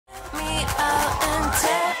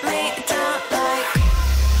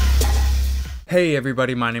Hey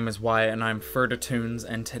everybody, my name is Wyatt and I'm Ferda Tunes,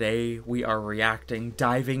 and today we are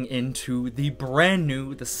diving into the brand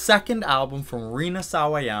new, the second album from Rina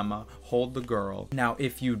Sawayama, Hold the Girl. Now,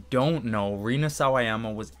 if you don't know, Rina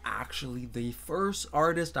Sawayama was actually the first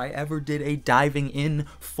artist I ever did a diving in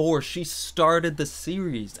for. She started the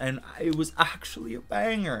series and it was actually a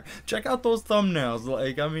banger. Check out those thumbnails,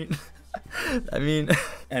 like, I mean,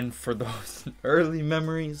 and for those early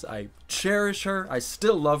memories, I cherish her. I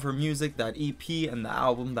still love her music, that EP and the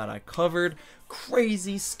album that I covered.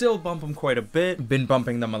 Crazy, still bump them quite a bit. Been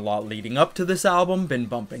bumping them a lot leading up to this album. Been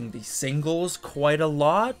bumping the singles quite a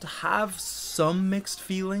lot. Have some mixed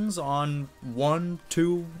feelings on one,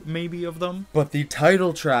 two, maybe of them. But the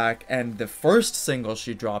title track and the first single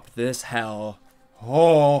she dropped, This Hell,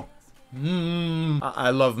 I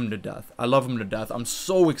love him to death. I love him to death. I'm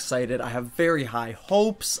so excited. I have very high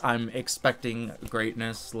hopes. I'm expecting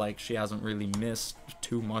greatness. Like, she hasn't really missed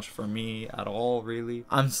too much for me at all, really.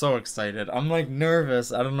 I'm so excited. I'm like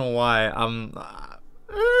nervous. I don't know why.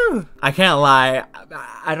 I can't lie.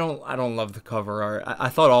 I don't love the cover art. I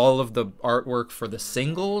thought all of the artwork for the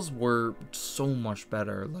singles were so much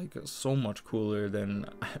better, like so much cooler than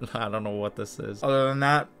I don't know what this is. Other than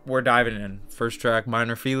that, we're diving in. First track,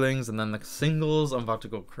 Minor Feelings, and then the singles. I'm about to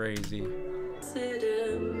go crazy.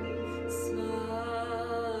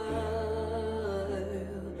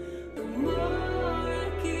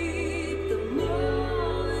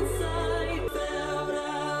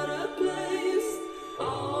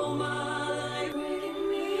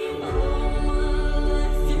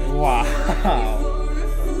 Wow.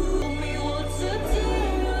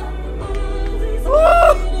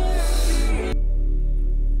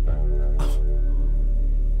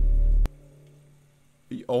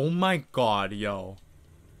 Oh my god, yo.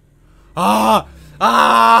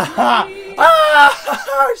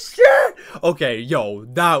 Shit. Okay, yo,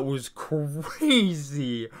 that was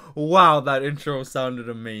crazy. Wow, that intro sounded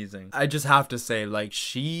amazing. I just have to say, like,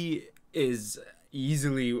 she is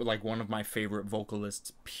easily like one of my favorite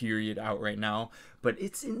vocalists period out right now, but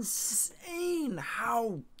it's insane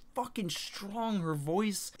how fucking strong her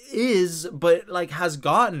voice is, but like has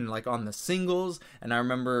gotten like on the singles. And I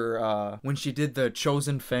remember when she did the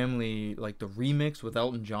Chosen Family, like the remix with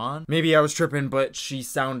Elton John, maybe I was tripping, but she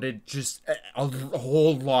sounded just a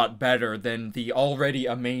whole lot better than the already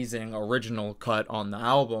amazing original cut on the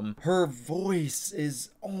album. Her voice is,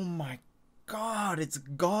 oh my god, it's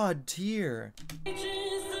god tier.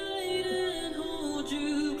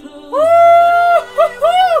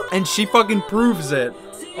 And she fucking proves it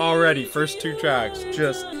already. First two tracks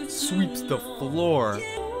just sweeps the floor.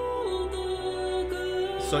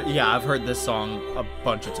 So yeah, I've heard this song a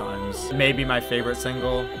bunch of times. Maybe my favorite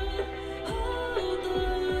single.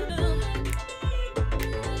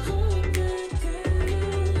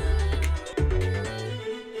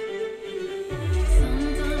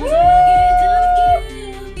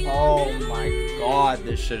 Oh my god,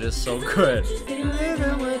 this shit is so good.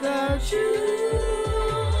 Living without you.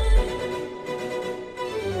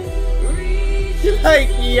 Like,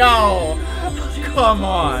 yo, come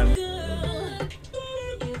on.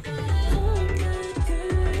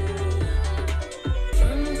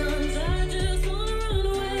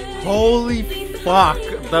 Holy fuck,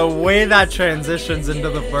 the way that transitions into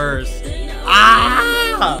the verse.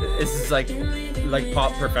 This is like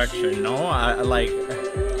pop perfection, no?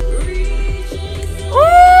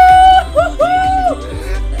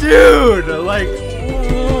 Dude, like,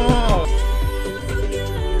 whoa.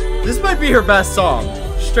 This might be her best song,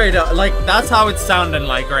 straight up. Like, that's how it's sounding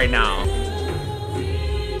like right now.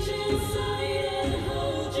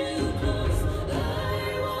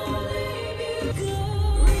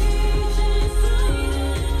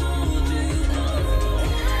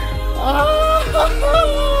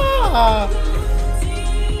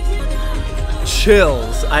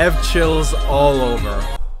 Chills. I have chills all over.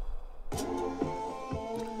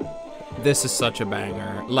 This is such a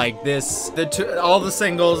banger. Like this, all the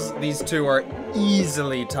singles, these two are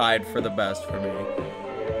easily tied for the best for me.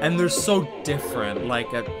 And they're so different. Like,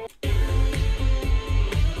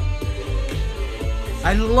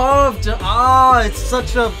 I loved, it's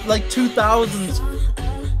such a, like, 2000s.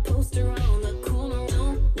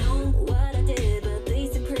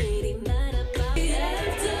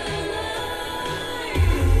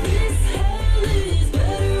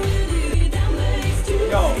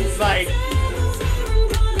 Like,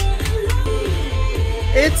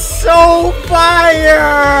 it's so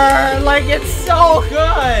fire! Like, it's so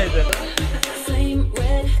good!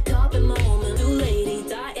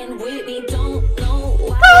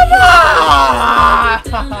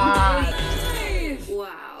 Come on!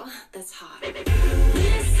 Wow, that's hot.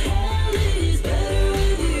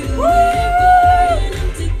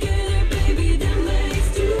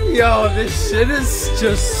 Yo, this shit is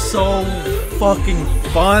just so fucking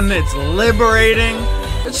fun. It's liberating.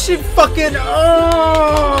 She fucking,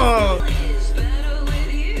 oh!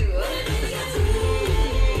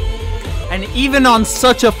 And even on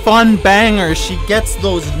such a fun banger, she gets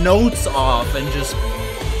those notes off and just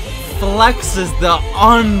flexes the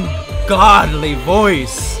ungodly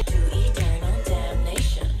voice.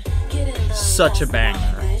 Such a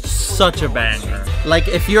banger. Such a banger. Like,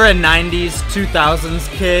 if you're a 90s, 2000s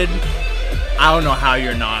kid, I don't know how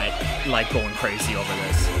you're not, like, going crazy over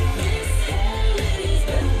this.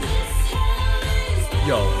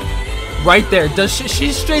 Yo, right there. Does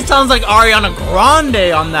she straight sounds like Ariana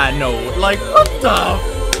Grande on that note. Like, what the?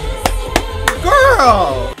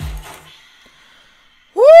 Girl!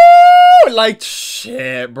 Woo! Like,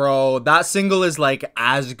 shit, bro. That single is, like,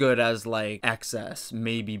 as good as, like, XS.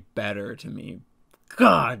 Maybe better to me.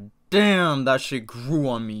 God damn, that shit grew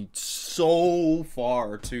on me so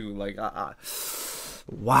far, too. Like,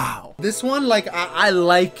 wow. This one, like, I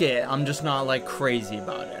like it. I'm just not, like, crazy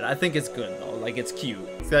about it. I think it's good, though. Like, it's cute.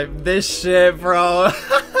 It's like, this shit, bro.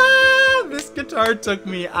 This guitar took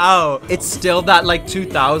me out. It's still that, like,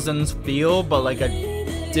 2000s feel, but, like,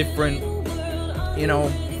 a different, you know,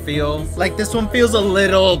 feel. Like, this one feels a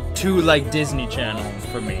little too, like, Disney Channel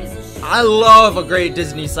for me. I love a great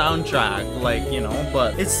Disney soundtrack, like, you know,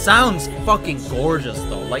 but it sounds fucking gorgeous,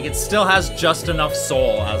 though. Like, it still has just enough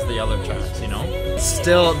soul as the other tracks, you know?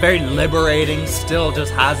 Still very liberating, still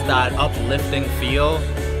just has that uplifting feel.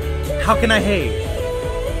 How can I hate?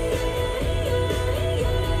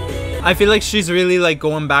 I feel like she's really, like,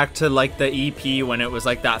 going back to, like, the EP when it was,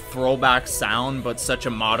 like, that throwback sound, but such a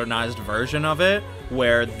modernized version of it,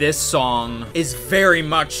 where this song is very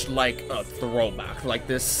much like a throwback. Like,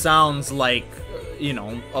 this sounds like, you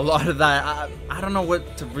know, a lot of that, I don't know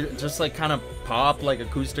what to, just, like, kind of pop, like,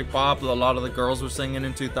 acoustic pop, a lot of the girls were singing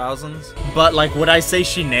in 2000s. But, like, would I say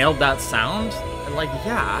she nailed that sound? Like,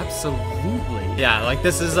 yeah, absolutely. Yeah, like,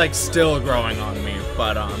 this is, like, still growing on me,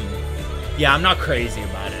 but, yeah, I'm not crazy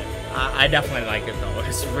about it. I definitely like it, though.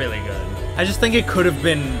 It's really good. I just think it could have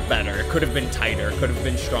been better. It could have been tighter. It could have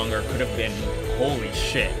been stronger. It could have been holy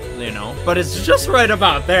shit, you know? But it's just right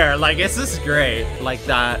about there. Like, it's just great. Like,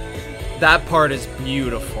 that part is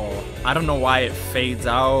beautiful. I don't know why it fades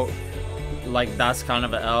out. Like, that's kind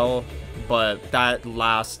of an L. But that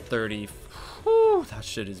last 30... Whew, that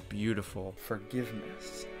shit is beautiful.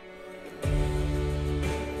 Forgiveness.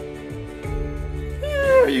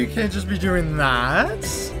 You can't just be doing that.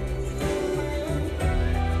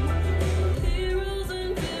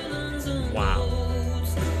 Wow.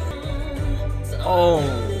 Oh.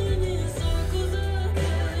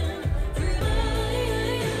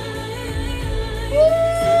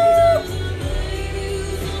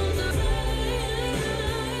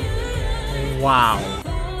 Wow.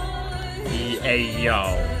 Hey, yo.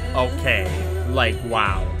 Okay. Like,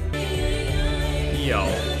 wow. Yo.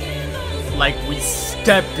 Like, we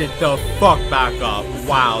stepped it the fuck back up.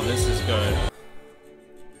 Wow, this is good.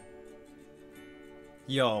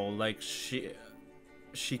 Yo, like, she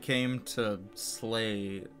came to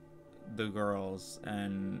slay the girls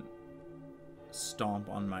and stomp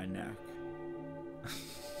on my neck.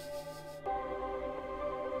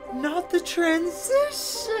 Not the transitions!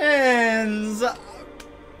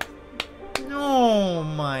 Oh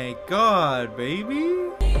my god, baby.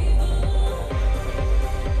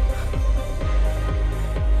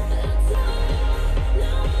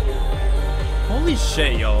 Holy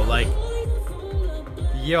shit, yo, like,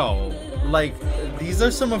 yo, like, these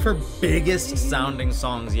are some of her biggest sounding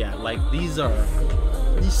songs yet. Like, these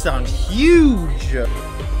sound huge.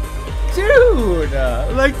 Dude,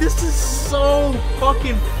 like, this is so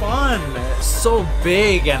fucking fun. So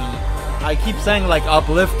big, and I keep saying, like,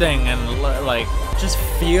 uplifting, and, like, just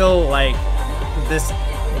feel like this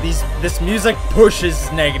music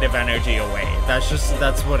pushes negative energy away.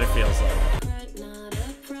 That's what it feels like.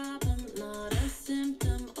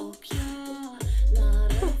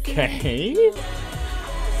 Okay.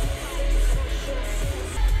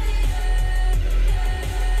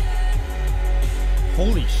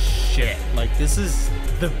 Holy shit, like, this is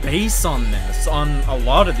the bass on this, on a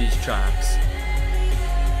lot of these tracks.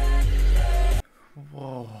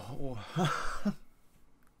 Whoa.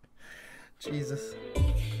 Jesus.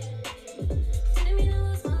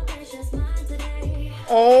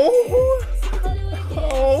 Oh.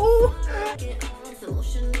 Oh.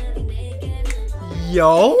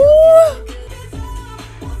 Yo.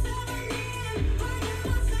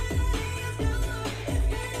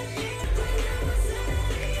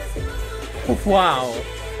 Wow.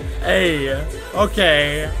 Hey.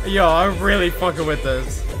 Okay. Yo, I'm really fucking with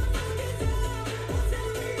this.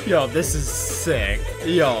 Yo, this is sick.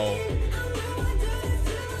 Yo.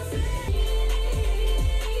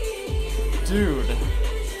 Dude.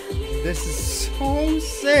 This is so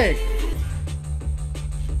sick.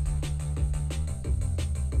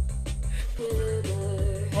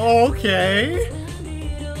 Okay.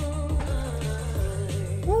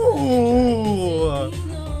 Ooh.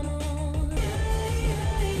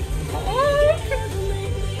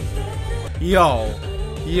 Yo.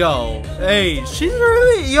 Yo. Hey, she's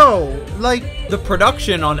really... Yo. Like, the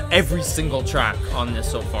production on every single track on this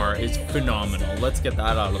so far is phenomenal. Let's get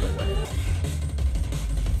that out of the way.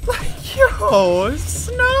 Like, yo,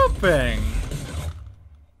 snapping.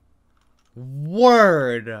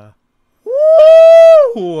 Word.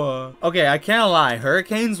 Woo! Okay, I can't lie.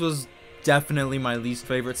 Hurricanes was definitely my least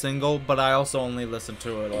favorite single, but I also only listened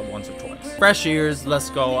to it like once or twice. Fresh ears,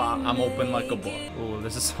 let's go. I'm open like a book. Ooh,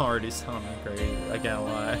 this is already sounding great. I can't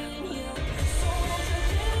lie.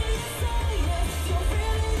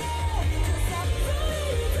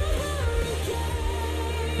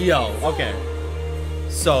 Yo, okay.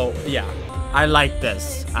 So, yeah. I like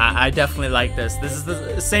this. I definitely like this. This is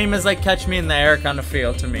the same as like Catch Me in the Air kind of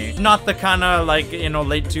feel to me. Not the kind of like, you know,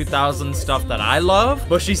 late 2000s stuff that I love,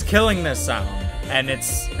 but she's killing this sound. And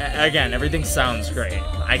it's, again, everything sounds great.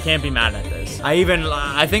 I can't be mad at this. I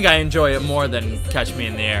think I enjoy it more than Catch Me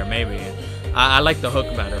in the Air, maybe. I like the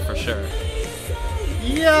hook better for sure.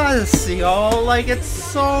 Yes, y'all, like it's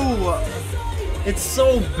so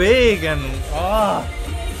big and,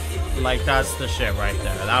 like, that's the shit right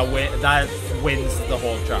there. That wins the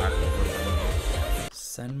whole track.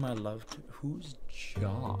 Send my love to... Who's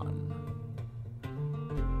John?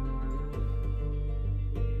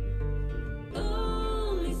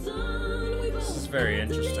 This is very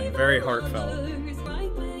interesting. Very heartfelt.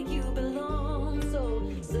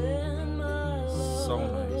 So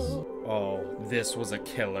nice. Oh, this was a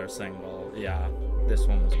killer single. Yeah, this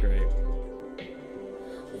one was great.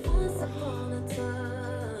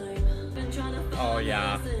 Oh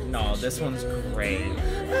yeah, no, this one's great.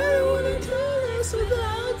 I wanna do this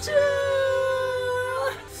without you.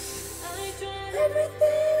 Everything.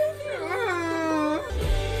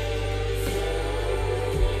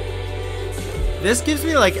 This gives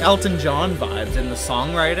me like Elton John vibes in the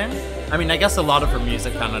songwriting. I mean, I guess a lot of her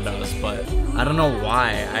music kind of does, but I don't know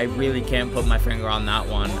why. I really can't put my finger on that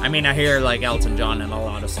one. I mean, I hear like Elton John in a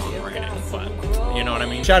lot of songwriting, but you know what I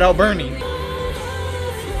mean? Shout out Bernie.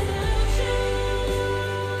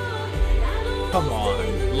 Come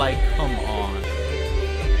on, like, come on.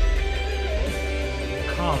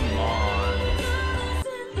 Come on.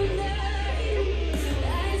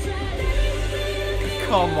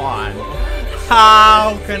 Come on.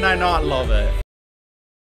 How can I not love it?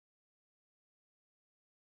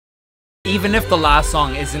 Even if the last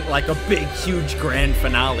song isn't like a big, huge grand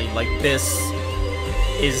finale, like this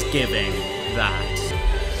is giving that.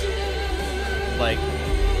 Like,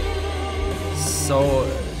 so...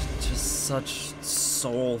 such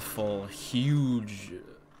soulful, huge.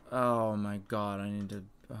 Oh my god, I need to.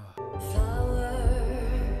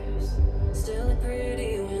 Flowers still look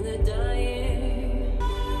pretty when they're dying.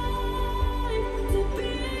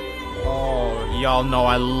 Oh, y'all know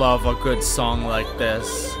I love a good song like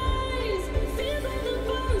this.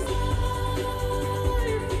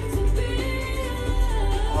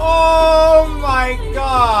 Oh my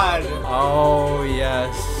god! Oh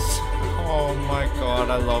yes. Oh my god,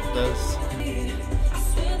 I love this.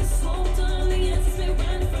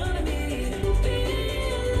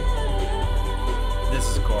 This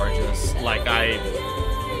is gorgeous. Like,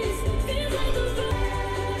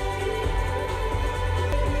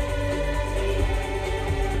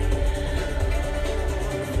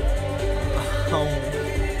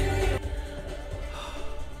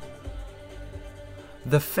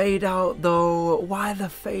 the fade out though, why the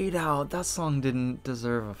fade out? That song didn't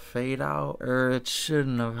deserve a fade out, or it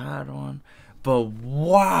shouldn't have had one. But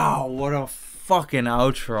wow, what a fucking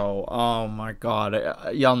outro. Oh my god.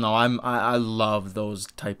 Y'all know I love those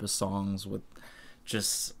type of songs with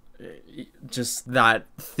just that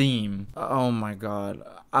theme. Oh my god.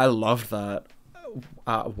 I love that.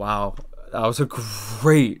 Wow. That was a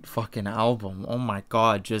great fucking album. Oh my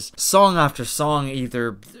god, just song after song,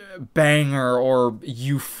 either banger or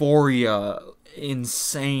euphoria,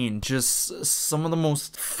 insane. Just some of the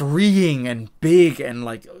most freeing and big and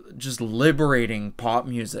like just liberating pop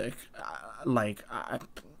music like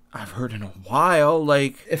I've heard in a while.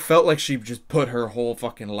 Like, it felt like she just put her whole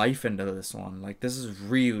fucking life into this one. Like, this is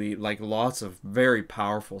really like lots of very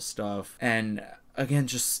powerful stuff, and again,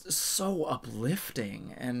 just so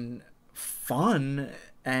uplifting and fun,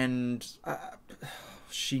 and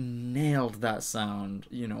she nailed that sound,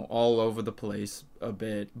 you know, all over the place a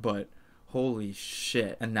bit, but holy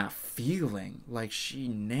shit. And that feeling, like, she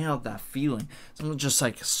nailed that feeling. Some just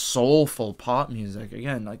like soulful pop music,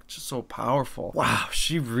 again, like just so powerful. Wow,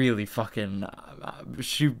 she really fucking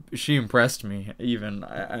she impressed me even.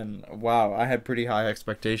 And wow, I had pretty high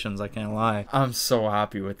expectations, I can't lie. I'm so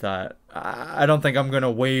happy with that. I don't think I'm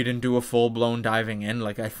gonna wait and do a full-blown diving in.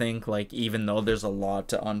 Like, I think, like, even though there's a lot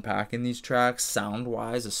to unpack in these tracks,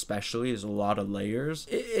 sound-wise especially, there's a lot of layers.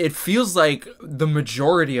 It feels like the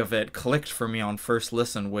majority of it clicked for me on first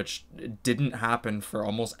listen, which didn't happen for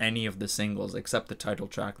almost any of the singles except the title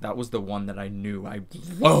track. That was the one that I knew I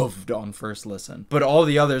loved on first listen. But all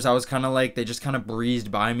the others, I was kind of like, they just kind of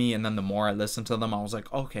breezed by me, and then the more I listened to them, I was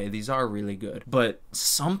like, okay, these are really good. But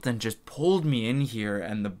something just pulled me in here,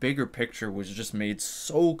 and the bigger picture was just made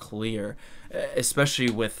so clear, especially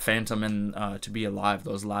with Phantom and To Be Alive.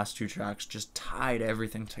 Those last two tracks just tied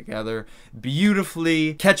everything together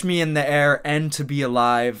beautifully. Catch Me in the Air and To Be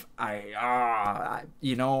Alive,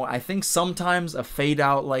 you know, I think sometimes a fade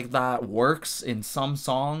out like that works in some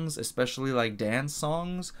songs, especially like dance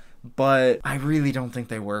songs, but I really don't think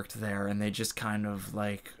they worked there, and they just kind of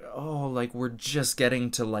like, oh, like we're just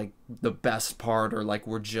getting to like the best part, or like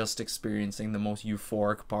we're just experiencing the most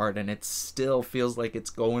euphoric part, and it still feels like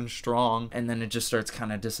it's going strong, and then it just starts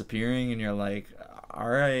kind of disappearing, and you're like,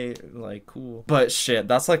 alright, like, cool. But shit,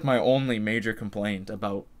 that's like my only major complaint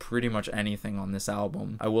about pretty much anything on this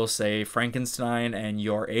album. I will say Frankenstein and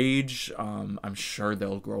Your Age, I'm sure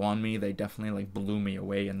they'll grow on me. They definitely like blew me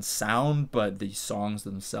away in sound, but the songs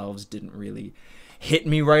themselves didn't really hit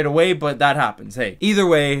me right away, but that happens. Hey, either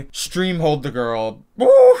way, stream Hold the Girl.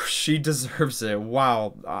 Woo, she deserves it.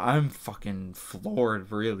 Wow, I'm fucking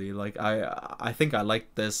floored, really. Like, I think I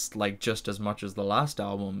like this like just as much as the last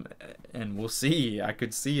album, and we'll see. I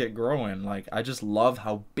could see it growing. Like, I just love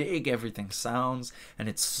how big everything sounds, and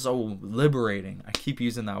it's so liberating. I keep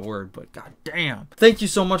using that word, but goddamn. Thank you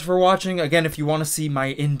so much for watching. Again, if you want to see my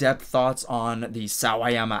in-depth thoughts on the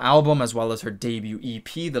Sawayama album as well as her debut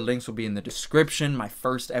EP, the links will be in the description. My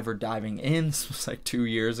first ever diving in, this was like 2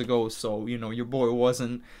 years ago, so, you know, your boy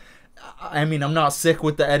wasn't, I mean, I'm not sick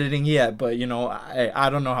with the editing yet, but, you know, I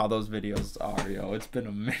don't know how those videos are, yo. It's been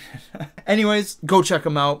a minute. Anyways, go check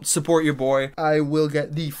them out. Support your boy. I will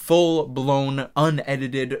get the full-blown,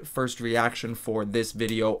 unedited first reaction for this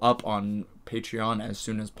video up on Patreon as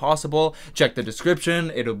soon as possible. Check the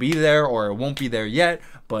description. It'll be there, or it won't be there yet,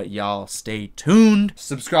 but y'all stay tuned.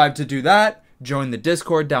 Subscribe to do that. Join the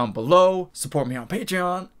Discord down below. Support me on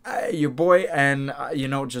Patreon. Your boy. And, you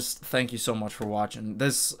know, just thank you so much for watching.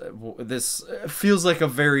 This feels like a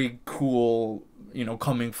very cool, you know,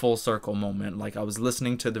 coming full circle moment. Like, I was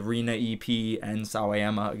listening to the Rina EP and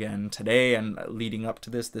Sawayama again today and leading up to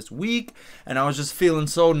this week, and I was just feeling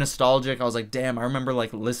so nostalgic. I was like, damn, I remember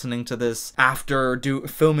like listening to this after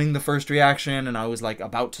filming the first reaction, and I was like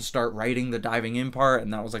about to start writing the diving in part,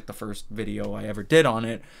 and that was like the first video I ever did on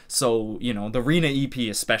it. So, you know, the Rina EP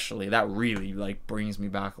especially, that really like brings me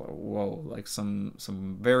back, like, whoa, like some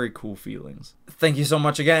very cool feelings. Thank you so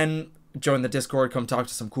much again. Join the Discord, come talk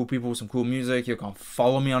to some cool people with some cool music. You can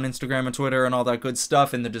follow me on Instagram and Twitter and all that good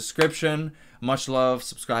stuff in the description. Much love,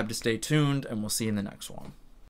 subscribe to stay tuned, and we'll see you in the next one.